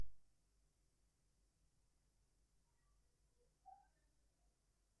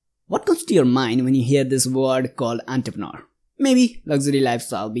What comes to your mind when you hear this word called entrepreneur? Maybe luxury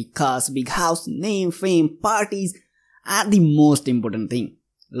lifestyle, big cars, big house, name, fame, parties, and the most important thing,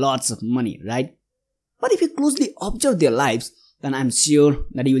 lots of money, right? But if you closely observe their lives, then I'm sure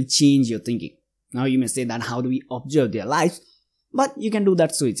that you will change your thinking. Now you may say that how do we observe their lives? But you can do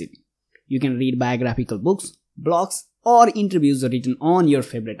that so easily. You can read biographical books, blogs, or interviews written on your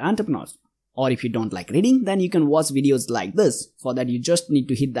favorite entrepreneurs. Or if you don't like reading, then you can watch videos like this. For that, you just need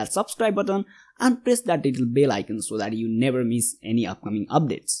to hit that subscribe button and press that little bell icon so that you never miss any upcoming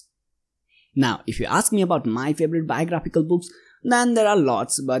updates. Now, if you ask me about my favorite biographical books, then there are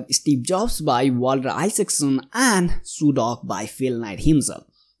lots, but Steve Jobs by Walter Isaacson and Shoe Dog by Phil Knight himself.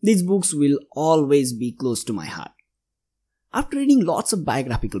 These books will always be close to my heart. After reading lots of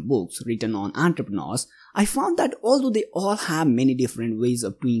biographical books written on entrepreneurs, I found that although they all have many different ways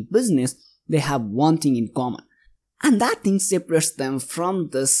of doing business, they have one thing in common. And that thing separates them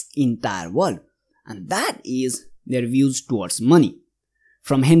from this entire world. And that is their views towards money.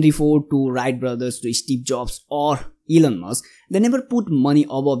 From Henry Ford to Wright brothers to Steve Jobs or Elon Musk, they never put money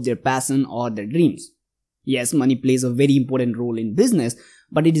above their passion or their dreams. Yes, money plays a very important role in business,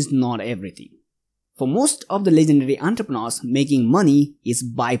 but it is not everything. For most of the legendary entrepreneurs, making money is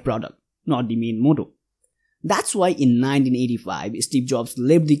byproduct, not the main motto. That's why in 1985, Steve Jobs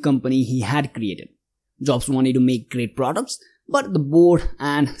left the company he had created. Jobs wanted to make great products, but the board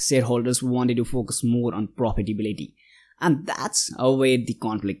and shareholders wanted to focus more on profitability. And that's where the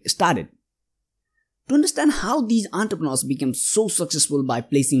conflict started. To understand how these entrepreneurs became so successful by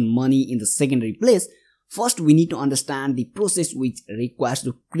placing money in the secondary place, first we need to understand the process which requires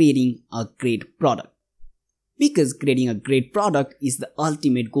to creating a great product. Because creating a great product is the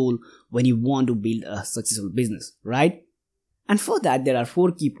ultimate goal when you want to build a successful business, right? And for that, there are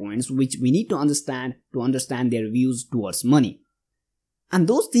 4 key points which we need to understand their views towards money. And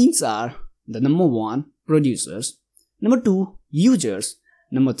those things are the number 1, producers, number 2, users,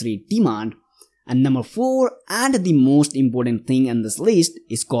 number 3, demand, and number 4, and the most important thing in this list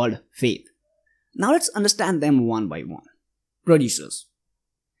is called faith. Now let's understand them one by one. Producers.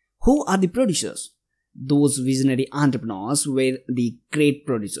 Who are the producers? Those visionary entrepreneurs were the great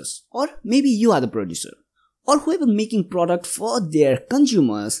producers, or maybe you are the producer, or whoever making product for their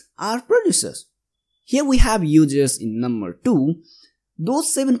consumers are producers. Here we have users in number 2.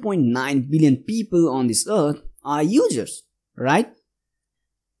 Those 7.9 billion people on this earth are users, right?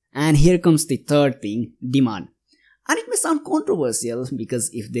 And here comes the third thing, demand. And it may sound controversial because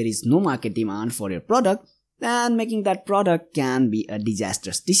if there is no market demand for your product, then making that product can be a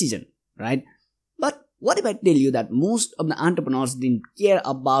disastrous decision, right? But what if I tell you that most of the entrepreneurs didn't care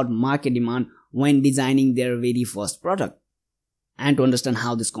about market demand when designing their very first product? And to understand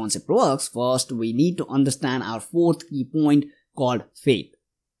how this concept works, first we need to understand our 4th key point called faith.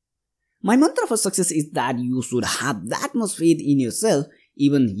 My mantra for success is that you should have that much faith in yourself,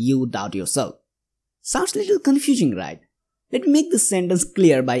 even you doubt yourself. Sounds a little confusing, right? Let me make this sentence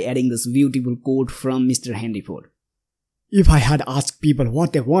clear by adding this beautiful quote from Mr. Henry Ford. If I had asked people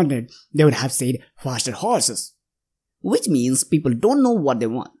what they wanted, they would have said faster horses. Which means people don't know what they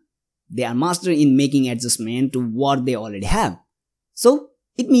want. They are master in making adjustment to what they already have. So,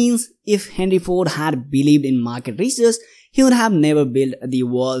 it means if Henry Ford had believed in market research, he would have never built the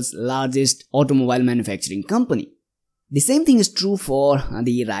world's largest automobile manufacturing company. The same thing is true for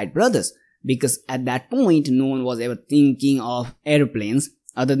the Wright brothers, because at that point no one was ever thinking of airplanes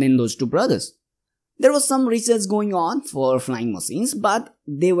other than those 2 brothers. There was some research going on for flying machines, but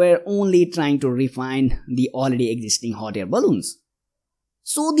they were only trying to refine the already existing hot air balloons.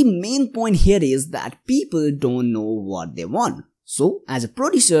 So the main point here is that people don't know what they want. So as a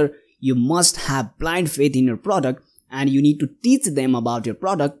producer, you must have blind faith in your product and you need to teach them about your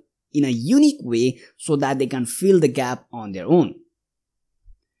product in a unique way so that they can fill the gap on their own.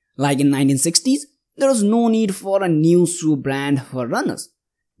 Like in 1960s, there was no need for a new shoe brand for runners,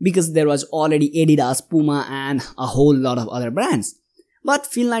 because there was already Adidas, Puma and a whole lot of other brands. But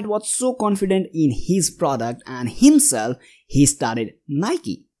Phil Knight was so confident in his product and himself, he started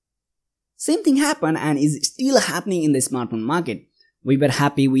Nike. Same thing happened and is still happening in the smartphone market. We were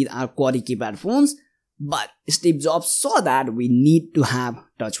happy with our quad keypad phones, but Steve Jobs saw that we need to have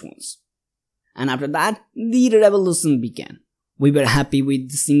touch phones. And after that, the revolution began. We were happy with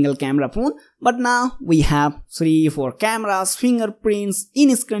the single camera phone, but now we have 3-4 cameras, fingerprints,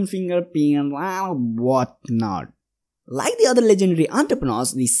 in-screen fingerprint, and whatnot. Like the other legendary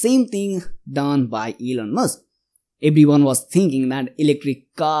entrepreneurs, the same thing done by Elon Musk. Everyone was thinking that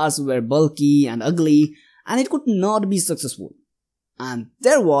electric cars were bulky and ugly, and it could not be successful. And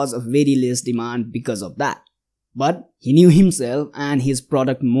there was a very less demand because of that. But he knew himself and his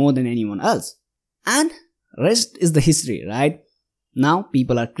product more than anyone else. And rest is the history, right? Now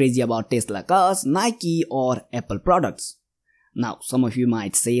people are crazy about Tesla cars, Nike or Apple products. Now some of you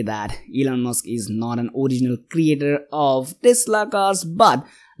might say that Elon Musk is not an original creator of Tesla cars, but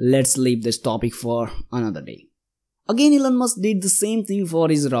let's leave this topic for another day. Again, Elon Musk did the same thing for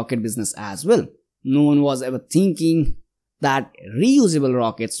his rocket business as well. No one was ever thinking that reusable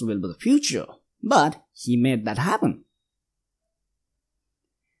rockets will be the future, but he made that happen.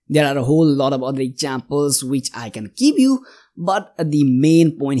 There are a whole lot of other examples which I can give you, but the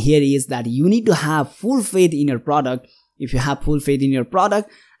main point here is that you need to have full faith in your product. If you have full faith in your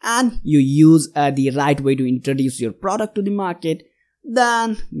product and you use the right way to introduce your product to the market,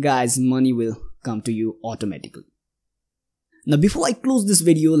 then guys, money will come to you automatically. Now before I close this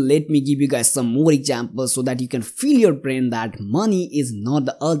video, let me give you guys some more examples so that you can feel your brain that money is not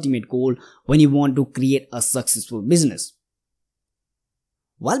the ultimate goal when you want to create a successful business.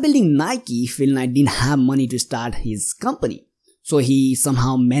 While building Nike, Phil Knight didn't have money to start his company. So he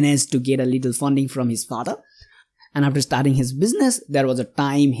somehow managed to get a little funding from his father. And after starting his business, there was a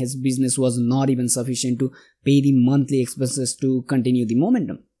time his business was not even sufficient to pay the monthly expenses to continue the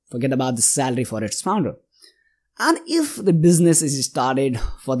momentum. Forget about the salary for its founder. And if the business is started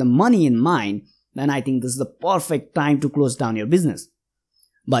for the money in mind, then I think this is the perfect time to close down your business.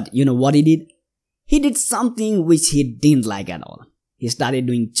 But you know what he did? He did something which he didn't like at all. He started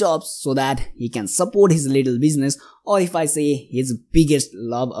doing jobs so that he can support his little business, or if I say his biggest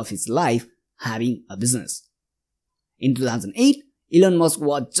love of his life, having a business. In 2008, Elon Musk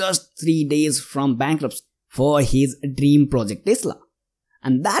was just 3 days from bankruptcy for his dream project Tesla.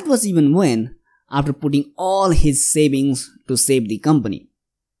 And that was even when, after putting all his savings to save the company.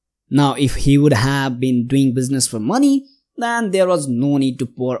 Now if he would have been doing business for money, then there was no need to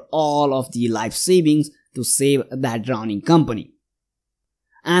pour all of the life savings to save that drowning company.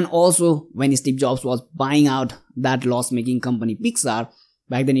 And also, when Steve Jobs was buying out that loss-making company Pixar,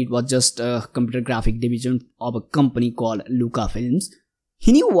 back then it was just a computer graphic division of a company called Lucasfilms,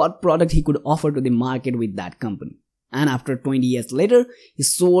 he knew what product he could offer to the market with that company. And after 20 years later, he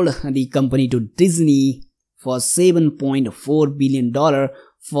sold the company to Disney for $7.4 billion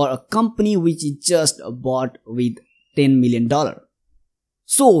for a company which he just bought with $10 million.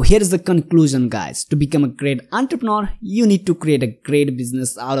 So here is the conclusion, guys. To become a great entrepreneur, you need to create a great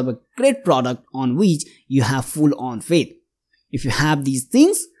business out of a great product on which you have full on faith. If you have these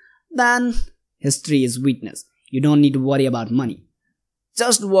things, then history is witness. You don't need to worry about money.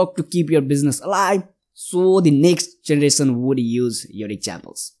 Just work to keep your business alive so the next generation would use your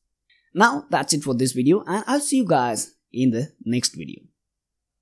examples. Now that's it for this video, and I'll see you guys in the next video.